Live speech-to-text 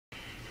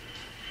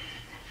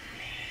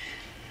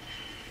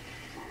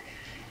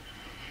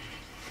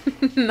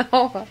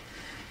Noah.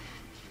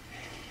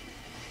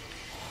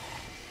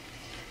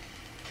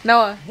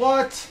 Noah.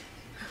 What?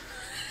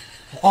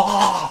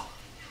 Ah!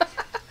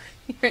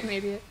 You're an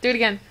idiot. Do it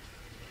again.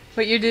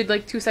 What you did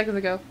like 2 seconds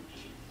ago.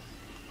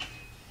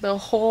 The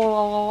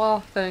whole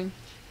thing.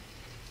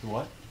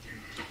 What?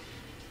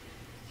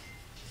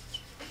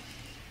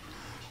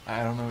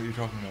 I don't know what you're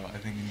talking about. I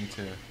think you need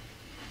to...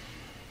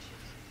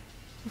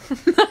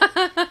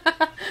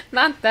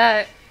 Not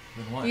that.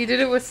 Then what? You did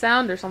it with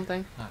sound or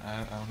something.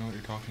 I don't know what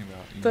you're talking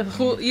about. The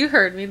whole, you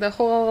heard me. The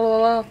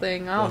whole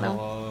thing. I don't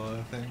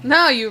know. Thing?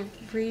 No, you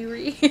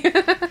re.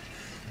 I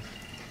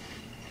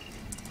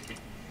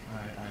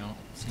don't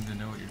seem to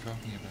know what you're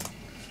talking about.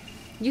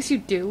 Yes, you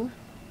do.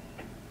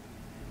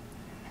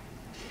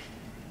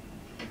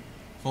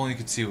 If only you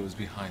could see what was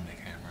behind the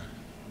camera.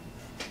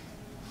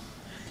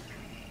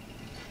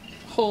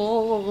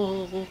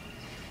 Oh.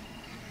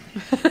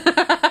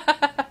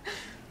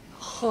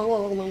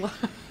 Oh.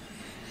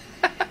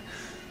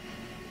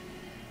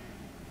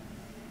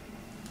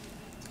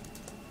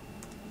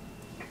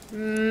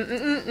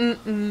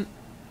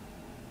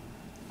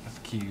 That's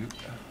cute.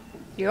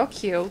 You're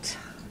cute.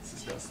 That's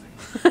disgusting.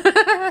 We'll never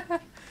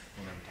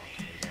talk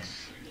to you again.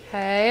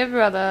 Hey,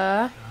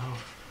 brother.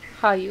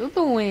 How you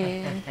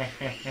doing?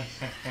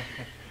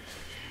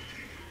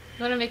 You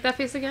want to make that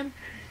face again?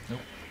 Nope.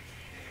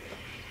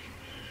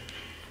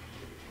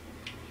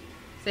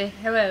 Say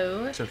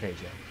hello. It's okay,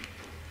 Jen.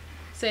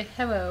 Say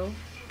hello.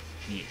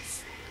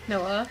 Yes.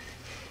 Noah.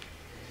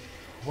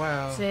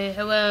 Wow. Say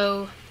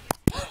hello.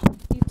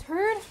 You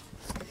turd.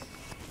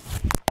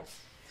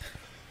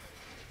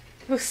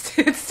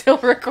 It's still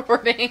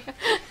recording.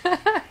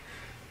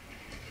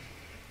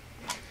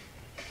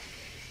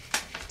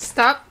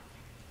 Stop.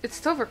 It's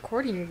still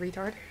recording, you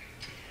retard.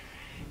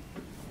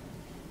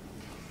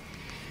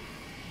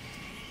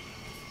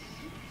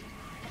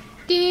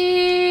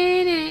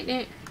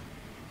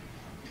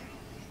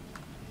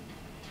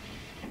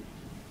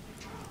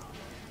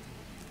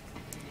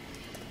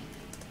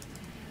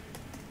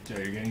 Joe,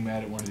 you're getting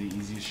mad at one of the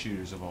easiest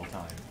shooters of all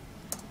time.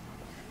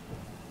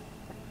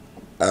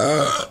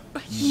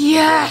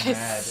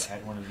 Yes! Mad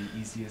at one of the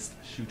easiest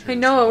shooters. Hey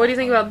Noah, what do you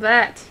think about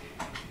that?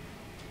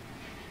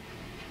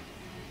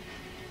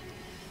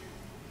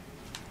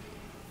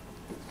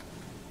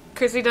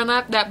 Chrissy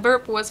Dunlap, that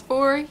burp was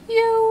for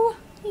you.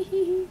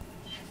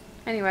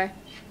 Anyway.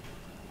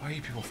 Why are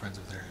you people friends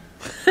with her?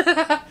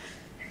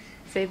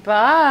 Say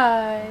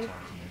bye.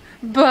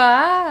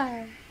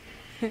 Bye.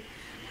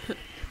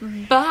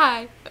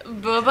 Bye.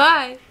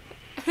 Bye-bye.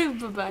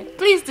 Bye-bye.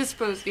 Please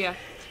dispose. Yeah.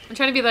 I'm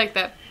trying to be like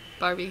that,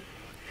 Barbie.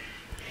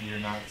 You're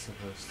not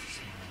supposed to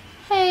smile.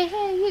 Hey,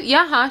 hey, you.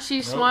 Yeah, huh?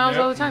 She smiles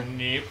all the time.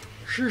 Nope.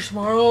 She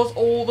smiles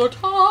all the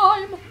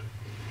time.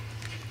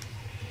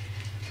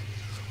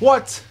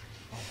 What?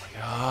 Oh my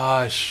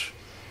gosh.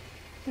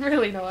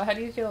 Really, Noah? How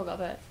do you feel about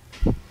that?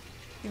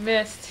 You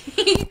missed.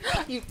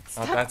 You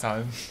Not that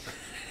time.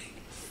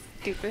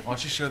 Stupid. Why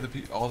don't you show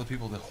all the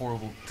people the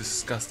horrible,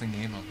 disgusting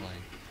game I'm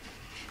playing?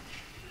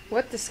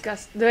 What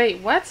disgust?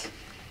 Wait, what?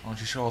 Why don't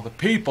you show all the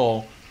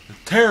people the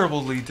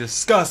terribly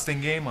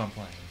disgusting game I'm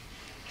playing?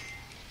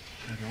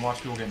 You can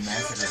watch people get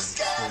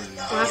massacred.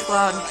 Oh, that's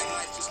loud.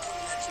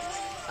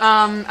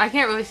 I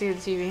can't really see the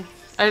TV.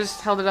 I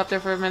just held it up there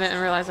for a minute and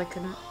realized I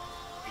couldn't.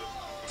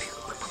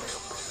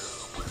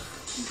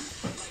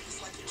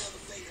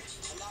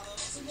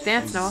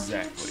 Dance, Noah.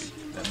 Exactly.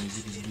 That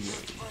music is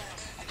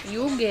gay.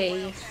 You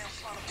gay.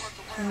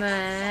 And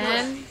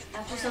then...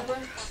 After supper,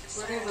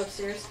 we're gonna go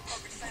upstairs.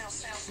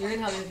 You're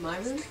gonna help me with my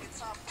room?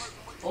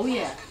 Oh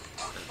yeah.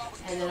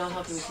 And then I'll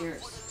help you with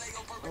yours.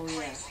 Oh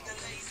yeah.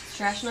 It's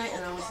trash night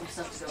and I want some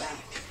stuff to go out.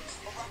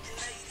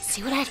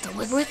 See what I have to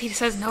live with? He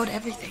says no to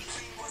everything.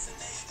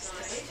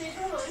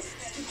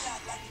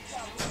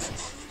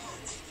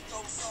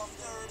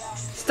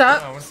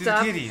 Stop. I want to see Stop.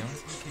 the kitty. I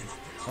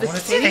want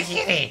to see the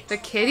kitty. The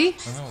kitty? I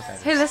don't know what that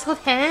is. Hey, let's hold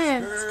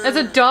hands. That's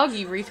a dog,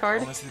 you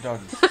retard. I want to see the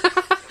doggy.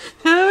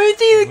 I want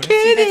to see the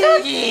kitty.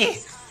 doggy.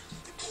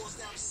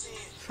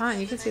 Fine,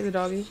 you can see the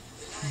doggy.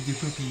 The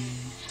puppy.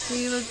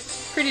 See the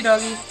pretty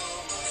doggy.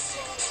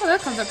 Oh,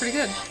 that comes out pretty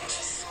good.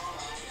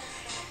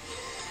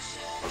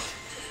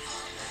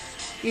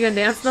 You gonna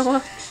dance,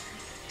 Noah?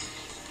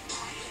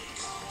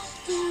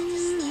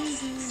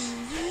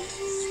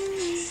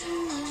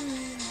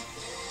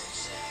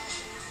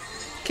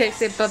 Okay,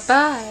 say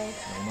bye-bye.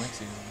 No, might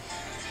see.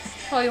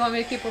 Oh, you want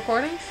me to keep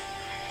recording?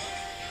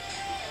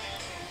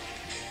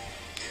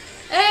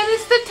 And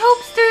it's the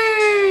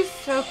Topsters!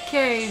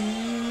 Okay,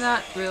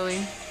 not really.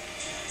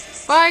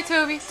 Bye,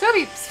 Toby.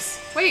 Toby! Psst,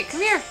 psst. Wait,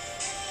 come here.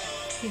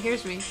 He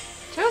hears me.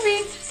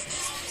 Toby! Psst,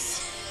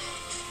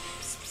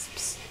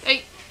 psst.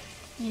 Hey!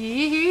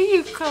 Here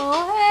you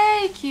go.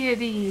 Hey,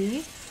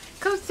 kitty.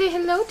 Come say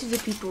hello to the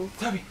people.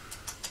 Toby.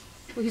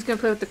 Well, he's gonna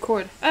play with the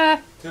cord.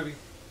 Toby.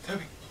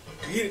 Toby.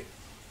 Go get it.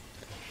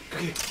 Go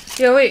get it.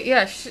 Yeah, wait,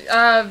 yeah.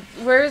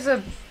 Where's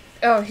a...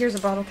 Oh, here's a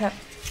bottle cap.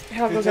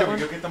 Here, I'll go get Toby, one.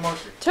 go get the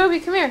marker. Toby,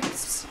 come here.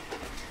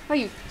 Oh,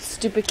 you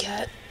stupid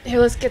cat. Here,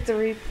 let's get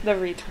the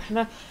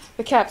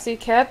cap. See,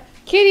 cap.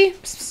 Kitty.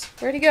 Psst,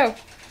 psst. Where'd he go?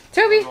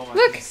 Toby, Oh, my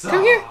look, goodness.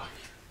 come here.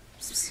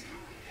 Psst, psst.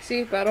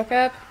 See, bottle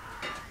cap.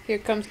 Here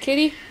comes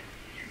Kitty.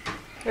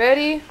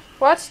 Ready?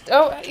 Watch.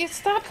 Oh, you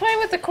stop playing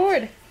with the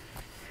cord.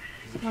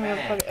 I'm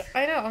gonna plug it.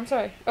 I know. I'm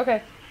sorry.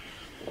 Okay.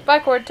 Bye,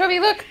 cord. Toby,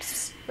 look.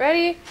 Psst, psst.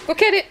 Ready? Go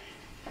get it.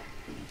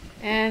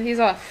 And he's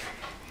off.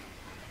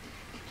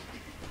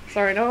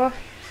 Sorry, Noah.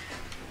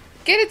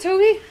 Get it,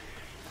 Toby.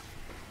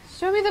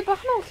 Show me the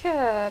bottle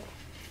cap.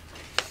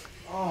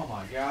 Oh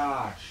my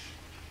gosh.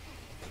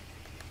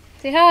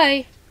 Say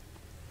hi.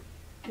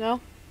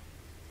 No?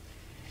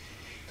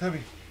 Toby.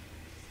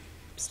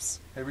 Psst, psst.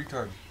 Hey,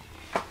 retard.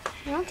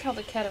 Don't tell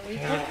the cat a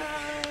retard.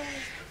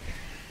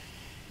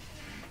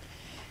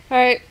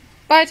 Alright.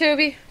 Bye,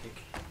 Toby.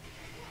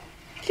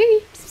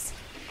 Kitty. Psst, psst.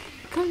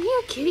 Come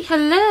here, Kitty.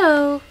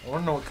 Hello. I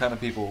want to know what kind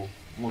of people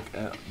look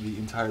at the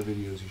entire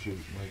videos you should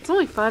like. It's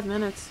only 5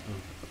 minutes.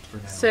 For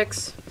now.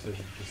 6. To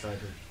decide.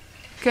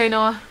 Okay,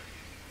 Noah.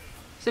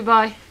 Say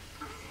bye.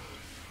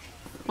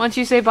 Once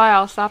you say bye,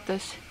 I'll stop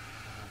this.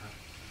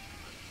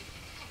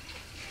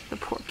 The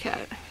poor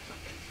cat.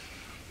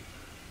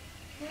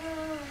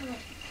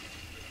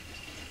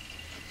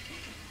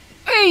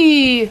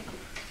 Hey!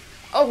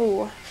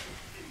 Oh.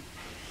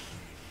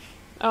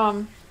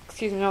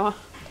 Excuse me, Noah.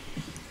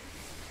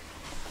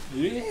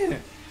 Yeah.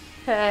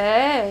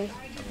 Hey.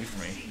 Away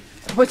from me.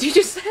 What'd you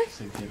just say?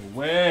 Say get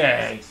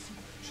away.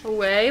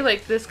 Away?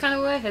 Like this kind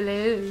of way?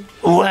 Hello.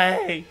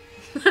 Away.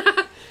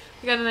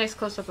 We got a nice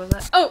close-up of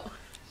that. Oh!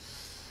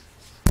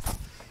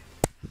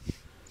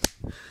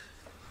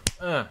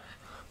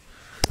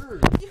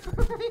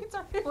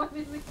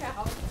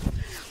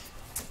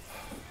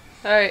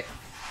 Alright.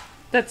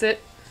 That's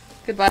it.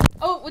 Goodbye.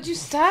 Oh, would you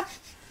stop?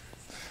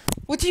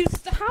 Would you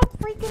stop? How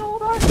freaking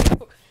old are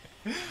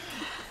you?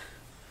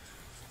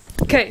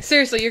 Okay,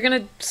 seriously, you're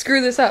gonna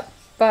screw this up.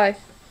 Bye.